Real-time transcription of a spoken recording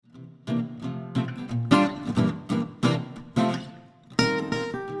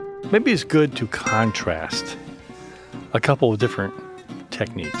maybe it's good to contrast a couple of different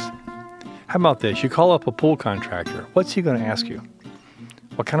techniques. How about this? You call up a pool contractor. What's he going to ask you?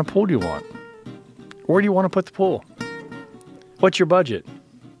 What kind of pool do you want? Where do you want to put the pool? What's your budget?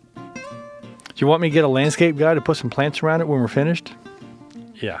 Do you want me to get a landscape guy to put some plants around it when we're finished?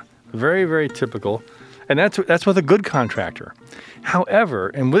 Yeah, very, very typical. And that's with a good contractor. However,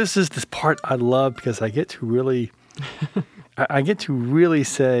 and this is this part I love because I get to really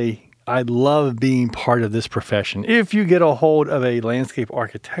say I love being part of this profession. If you get a hold of a landscape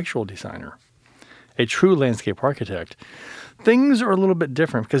architectural designer, a true landscape architect, things are a little bit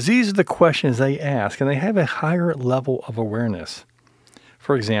different because these are the questions they ask and they have a higher level of awareness.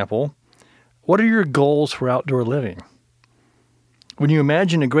 For example, what are your goals for outdoor living? When you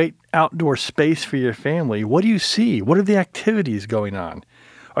imagine a great outdoor space for your family, what do you see? What are the activities going on?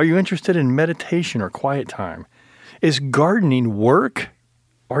 Are you interested in meditation or quiet time? Is gardening work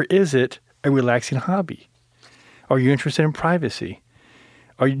or is it a relaxing hobby? Are you interested in privacy?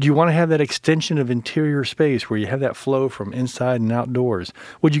 Do you want to have that extension of interior space where you have that flow from inside and outdoors?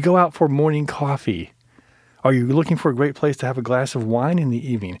 Would you go out for morning coffee? Are you looking for a great place to have a glass of wine in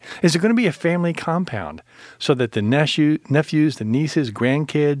the evening? Is it going to be a family compound so that the nephews, the nieces,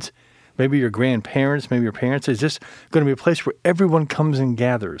 grandkids, maybe your grandparents, maybe your parents, is this going to be a place where everyone comes and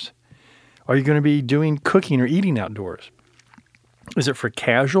gathers? Are you going to be doing cooking or eating outdoors? Is it for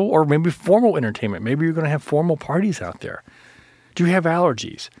casual or maybe formal entertainment? Maybe you're going to have formal parties out there. Do you have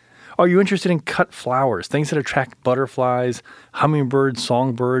allergies? Are you interested in cut flowers, things that attract butterflies, hummingbirds,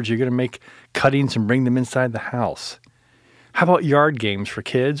 songbirds? You're going to make cuttings and bring them inside the house. How about yard games for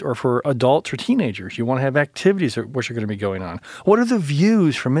kids or for adults or teenagers? You want to have activities which are going to be going on. What are the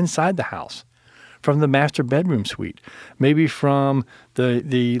views from inside the house? From the master bedroom suite, maybe from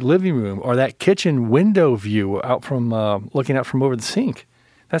the living room or that kitchen window view out from looking out from over the sink.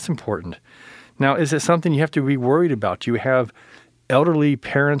 That's important. Now, is it something you have to be worried about? Do you have elderly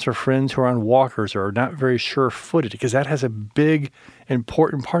parents or friends who are on walkers or are not very sure-footed? Because that has a big,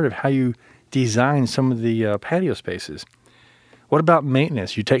 important part of how you design some of the patio spaces. What about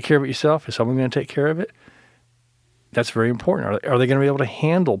maintenance? You take care of it yourself? Is someone going to take care of it? That's very important. Are they going to be able to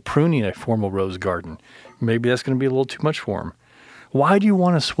handle pruning a formal rose garden? Maybe that's going to be a little too much for them. Why do you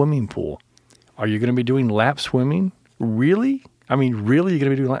want a swimming pool? Are you going to be doing lap swimming? Really? I mean, really, you're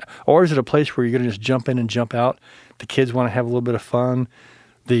going to be doing lap? Or is it a place where you're going to just jump in and jump out? The kids want to have a little bit of fun.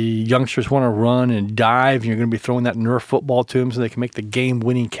 The youngsters want to run and dive, and you're going to be throwing that Nerf football to them so they can make the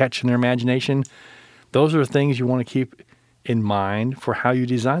game-winning catch in their imagination. Those are things you want to keep in mind for how you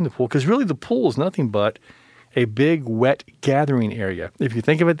design the pool, because really the pool is nothing but a big, wet gathering area. If you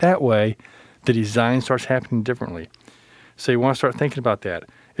think of it that way, the design starts happening differently. So you want to start thinking about that.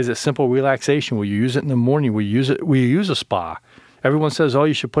 Is it simple relaxation? Will you use it in the morning? Will you use a spa? Everyone says, oh,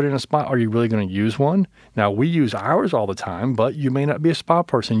 you should put in a spa. Are you really going to use one? Now, we use ours all the time, but you may not be a spa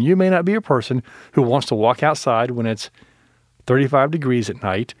person. You may not be a person who wants to walk outside when it's 35 degrees at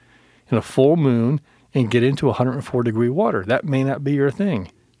night in a full moon and get into 104-degree water. That may not be your thing.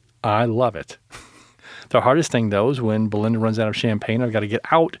 I love it. The hardest thing, though, is when Belinda runs out of champagne. I've got to get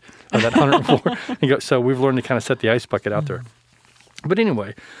out of that 104 and go. So we've learned to kind of set the ice bucket out there. But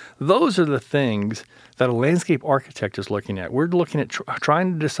anyway, those are the things that a landscape architect is looking at. We're looking at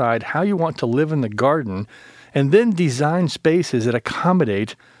trying to decide how you want to live in the garden and then design spaces that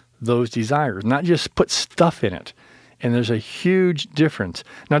accommodate those desires, not just put stuff in it. And there's a huge difference.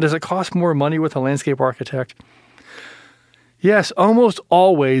 Now, does it cost more money with a landscape architect? Yes, almost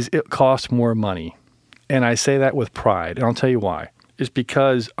always it costs more money. And I say that with pride, and I'll tell you why. It's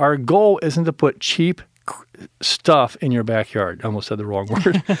because our goal isn't to put cheap stuff in your backyard. I almost said the wrong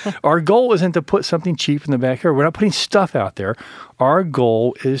word. Our goal isn't to put something cheap in the backyard. We're not putting stuff out there. Our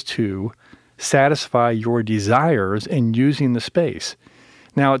goal is to satisfy your desires in using the space.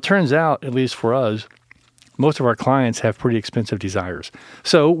 Now, it turns out, at least for us, most of our clients have pretty expensive desires.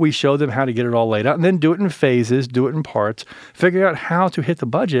 So we show them how to get it all laid out and then do it in phases, do it in parts, figure out how to hit the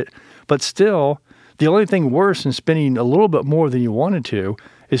budget, but still, the only thing worse than spending a little bit more than you wanted to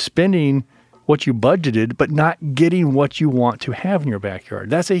is spending what you budgeted, but not getting what you want to have in your backyard.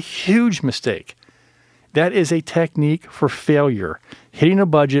 That's a huge mistake. That is a technique for failure, hitting a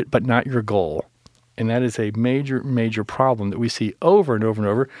budget, but not your goal. And that is a major, major problem that we see over and over and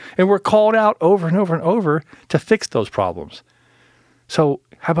over. And we're called out over and over and over to fix those problems. So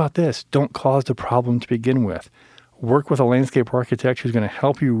how about this? Don't cause the problem to begin with. Work with a landscape architect who's going to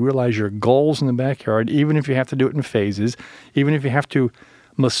help you realize your goals in the backyard, even if you have to do it in phases, even if you have to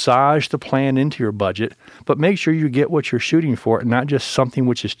massage the plan into your budget, but make sure you get what you're shooting for and not just something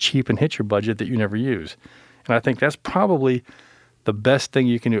which is cheap and hits your budget that you never use. And I think that's probably the best thing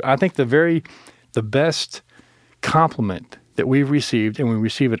you can do. I think the best compliment that we've received, and we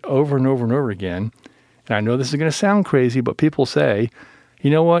receive it over and over and over again, and I know this is going to sound crazy, but people say, you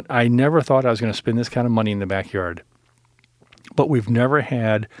know what? I never thought I was going to spend this kind of money in the backyard. But we've never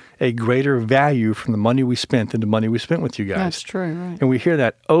had a greater value from the money we spent than the money we spent with you guys. That's true, right. And we hear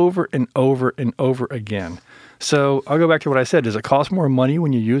that over and over and over again. So I'll go back to what I said. Does it cost more money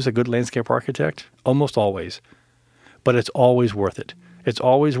when you use a good landscape architect? Almost always. But it's always worth it. It's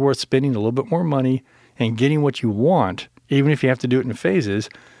always worth spending a little bit more money and getting what you want, even if you have to do it in phases,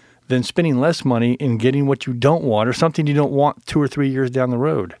 than spending less money and getting what you don't want or something you don't want 2 or 3 years down the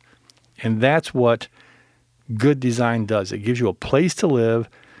road. And that's what good design does. It gives you a place to live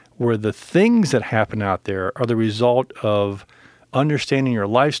where the things that happen out there are the result of understanding your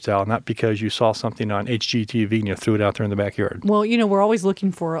lifestyle, not because you saw something on HGTV and you threw it out there in the backyard. Well, we're always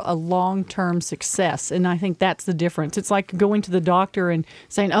looking for a long-term success, and I think that's the difference. It's like going to the doctor and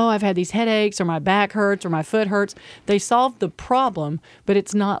saying, oh, I've had these headaches, or my back hurts, or my foot hurts. They solved the problem, but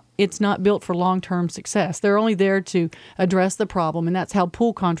it's not built for long-term success. They're only there to address the problem, and that's how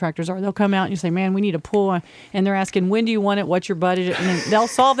pool contractors are. They'll come out and you say, man, we need a pool, and they're asking, when do you want it, what's your budget, and then they'll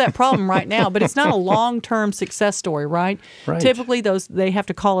solve that problem right now, but it's not a long-term success story, right? Typically, they have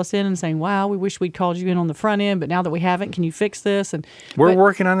to call us in and say, wow, we wish we'd called you in on the front end, but now that we haven't, can you fix this? And we're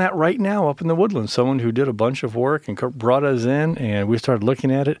working on that right now up in the Woodlands. Someone who did a bunch of work and brought us in, and we started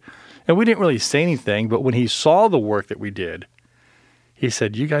looking at it, and we didn't really say anything, but when he saw the work that we did, he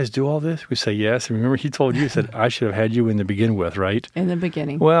said, you guys do all this? We say, yes. And remember, he told you, he said, I should have had you in to begin with, right? In the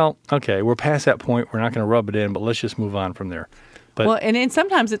beginning. Well, okay, we're past that point. We're not going to rub it in, but let's just move on from there. But, and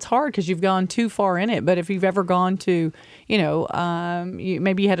sometimes it's hard because you've gone too far in it. But if you've ever gone to,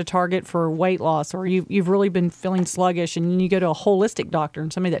 maybe you had a target for weight loss, or you've really been feeling sluggish, and you go to a holistic doctor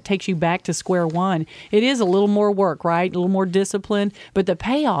and somebody that takes you back to square one, it is a little more work, right? A little more discipline, but the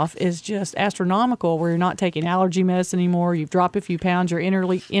payoff is just astronomical. Where you're not taking allergy medicine anymore, you've dropped a few pounds, your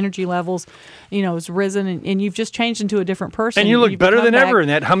energy levels, has risen, and you've just changed into a different person. And you look better than ever in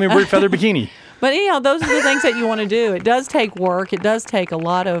that hummingbird feather bikini. But those are the things that you want to do. It does take work. It does take a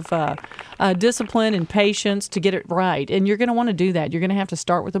lot of discipline and patience to get it right. And you're going to want to do that. You're going to have to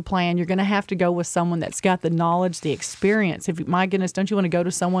start with a plan. You're going to have to go with someone that's got the knowledge, the experience. My goodness, don't you want to go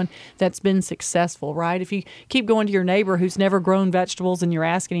to someone that's been successful, right? If you keep going to your neighbor who's never grown vegetables and you're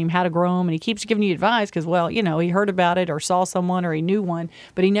asking him how to grow them, and he keeps giving you advice because, he heard about it or saw someone or he knew one,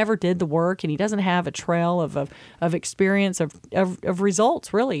 but he never did the work and he doesn't have a trail of experience, of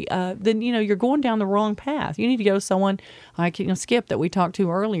results, really, then, you're going down the wrong path. You need to go to someone like Skip that we talked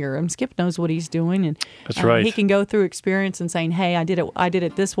to earlier. And Skip knows what he's doing, and that's right. He can go through experience and saying, hey, I did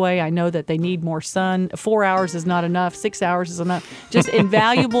it this way. I know that they need more sun. 4 hours is not enough. 6 hours is enough. Just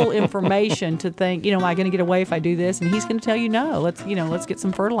invaluable information to think, am I going to get away if I do this? And he's going to tell you, no, let's get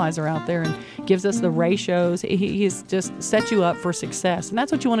some fertilizer out there, and gives us the ratios. He's just set you up for success. And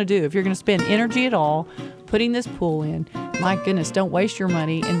that's what you want to do. If you're going to spend energy at all putting this pool in, my goodness, don't waste your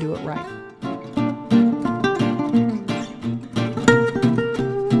money and do it right.